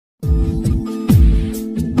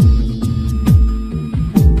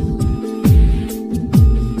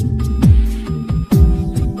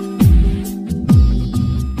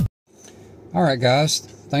Alright guys,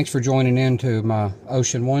 thanks for joining in to my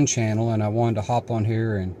Ocean One channel, and I wanted to hop on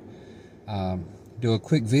here and do a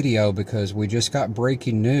quick video because we just got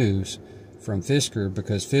breaking news from Fisker,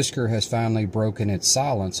 because Fisker has finally broken its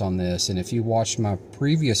silence on this. And if you watched my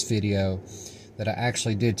previous video that I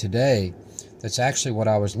actually did today, that's actually what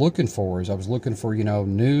I was looking for. I was looking for,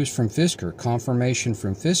 news from Fisker, confirmation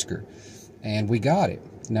from Fisker, and we got it.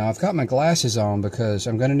 Now I've got my glasses on because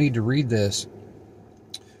I'm going to need to read this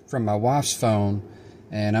from my wife's phone,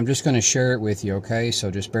 and I'm just going to share it with you, okay?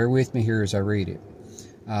 So just bear with me here as I read it.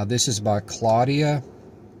 This is by Claudia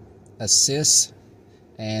Assis,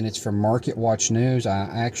 and it's from Market Watch News. I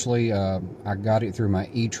actually I got it through my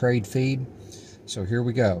E-Trade feed. So here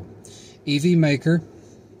we go. EV maker,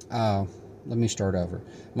 let me start over.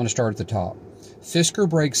 I'm going to start at the top. Fisker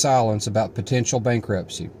breaks silence about potential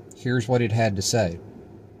bankruptcy. Here's what it had to say.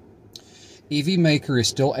 EV maker is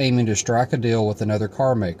still aiming to strike a deal with another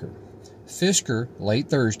car maker. Fisker, late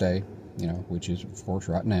Thursday, which is of course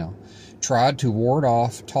right now, tried to ward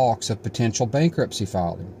off talks of potential bankruptcy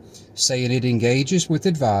filing, saying it engages with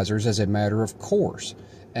advisors as a matter of course,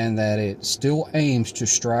 and that it still aims to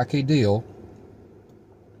strike a deal.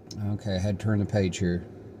 Okay, I had to turn the page here.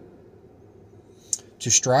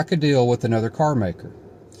 To strike a deal with another car maker.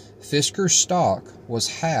 Fisker's stock was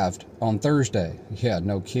halved on Thursday. Yeah,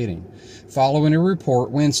 no kidding. Following a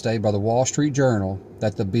report Wednesday by the Wall Street Journal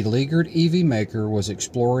that the beleaguered EV maker was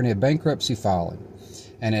exploring a bankruptcy filing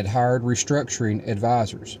and had hired restructuring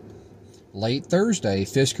advisors. Late Thursday,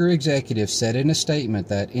 Fisker executives said in a statement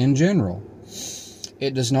that, in general,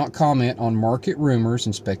 it does not comment on market rumors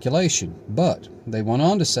and speculation, but they went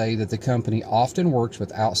on to say that the company often works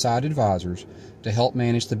with outside advisors to help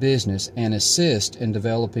manage the business and assist in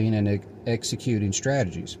developing and executing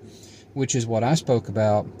strategies, which is what I spoke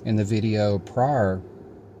about in the video prior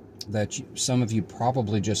that some of you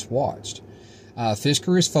probably just watched.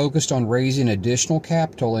 Fisker is focused on raising additional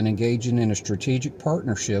capital and engaging in a strategic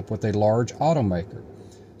partnership with a large automaker.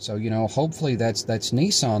 So, hopefully that's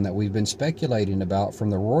Nissan that we've been speculating about from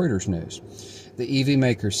the Reuters news. The EV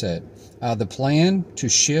maker said, the plan to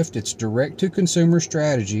shift its direct-to-consumer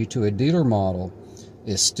strategy to a dealer model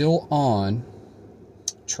is still on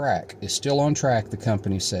track. The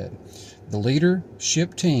company said. The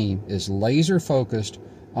leadership team is laser-focused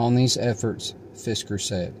on these efforts, Fisker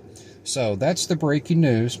said. So that's the breaking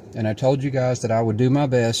news, and I told you guys that I would do my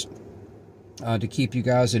best to keep you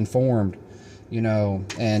guys informed. You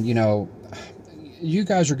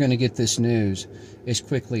guys are going to get this news as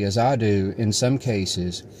quickly as I do in some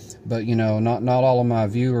cases, but not all of my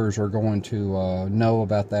viewers are going to know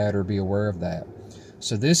about that or be aware of that.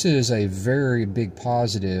 So this is a very big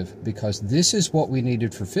positive, because this is what we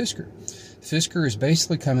needed for Fisker. Fisker is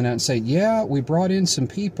basically coming out and saying, yeah, we brought in some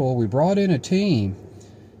people, we brought in a team,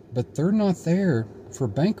 but they're not there for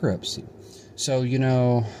bankruptcy. So,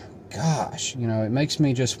 gosh, it makes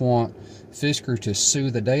me just want Fisker to sue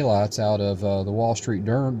the daylights out of the Wall Street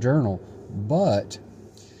Journal. But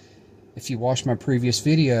if you watched my previous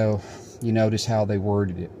video, you notice how they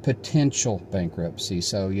worded it. Potential bankruptcy.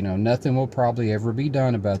 So, nothing will probably ever be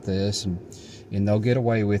done about this, and they'll get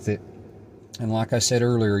away with it. And like I said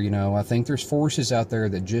earlier, I think there's forces out there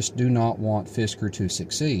that just do not want Fisker to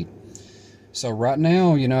succeed. So right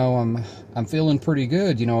now, I'm feeling pretty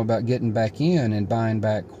good, about getting back in and buying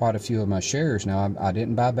back quite a few of my shares. Now, I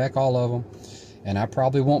didn't buy back all of them, and I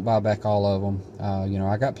probably won't buy back all of them.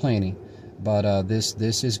 I got plenty, but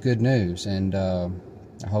this is good news, and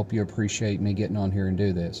I hope you appreciate me getting on here and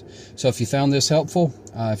do this. So if you found this helpful,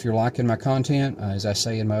 if you're liking my content, as I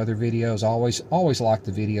say in my other videos, always like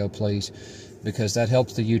the video, please, because that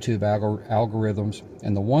helps the YouTube algorithms.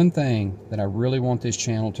 And the one thing that I really want this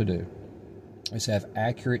channel to do is have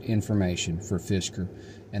accurate information for Fisker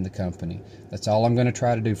and the company. That's all I'm going to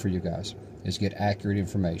try to do for you guys, is get accurate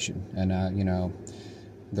information. And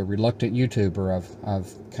the reluctant YouTuber,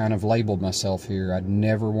 I've kind of labeled myself here. I'd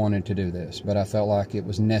never wanted to do this, but I felt like it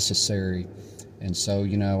was necessary, and so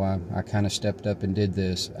I kind of stepped up and did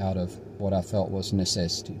this out of what I felt was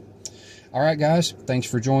necessity. All right, guys, thanks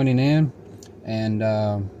for joining in, and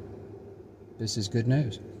this is good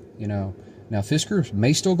news. Now Fisker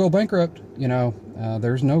may still go bankrupt.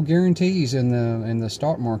 There's no guarantees in the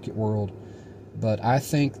stock market world, but I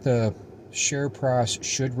think the share price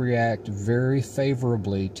should react very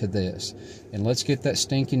favorably to this. And let's get that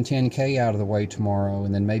stinking 10K out of the way tomorrow,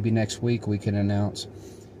 and then maybe next week we can announce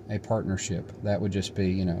a partnership. That would just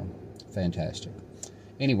be, fantastic.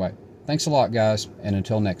 Anyway, thanks a lot, guys, and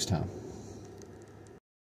until next time.